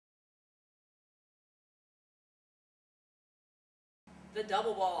the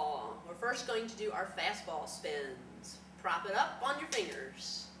double ball. We're first going to do our fastball spins. Prop it up on your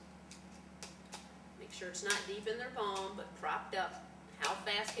fingers. Make sure it's not deep in their palm, but propped up. How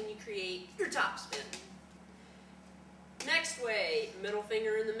fast can you create your top spin? Next way, middle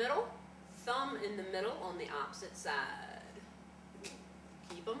finger in the middle, thumb in the middle on the opposite side.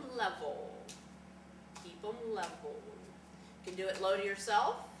 Keep them level. Keep them level. You can do it low to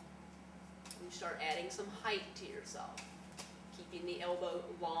yourself. You start adding some height to yourself. Keeping the elbow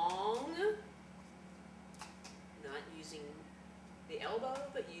long. Not using the elbow,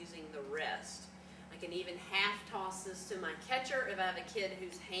 but using the wrist. I can even half toss this to my catcher if I have a kid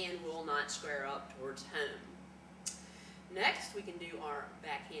whose hand will not square up towards home. Next, we can do our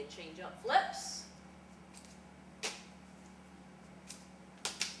backhand change-up flips.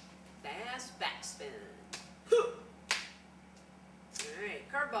 Fast backspin. Alright,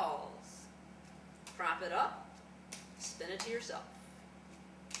 curveballs. Prop it up. Spin it to yourself.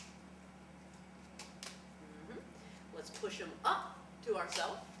 Let's push them up to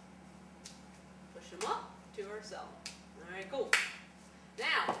ourselves. Push them up to ourselves. Alright, cool.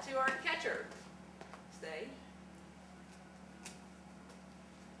 Now, to our catcher. Stay.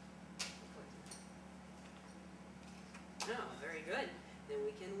 Oh, very good. Then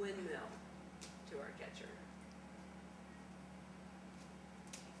we can windmill to our catcher.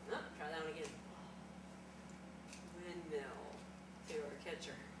 Oh, try that one again. Windmill to our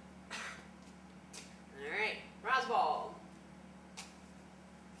catcher. All right, Rosball.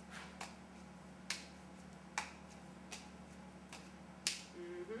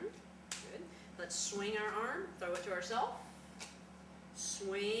 Good. Let's swing our arm, throw it to ourselves.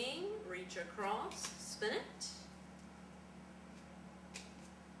 Swing, reach across, spin it.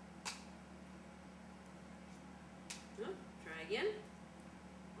 Try again.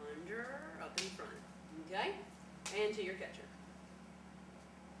 Under, up in front. Okay? And to your catcher.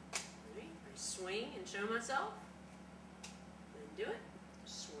 Right. I swing and show myself. Then do it.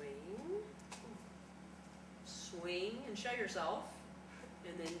 Swing. Swing and show yourself.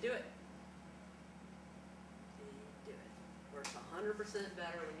 And then do it. And do it. Works 100%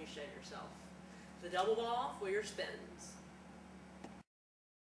 better when you show yourself. The double ball for your spins.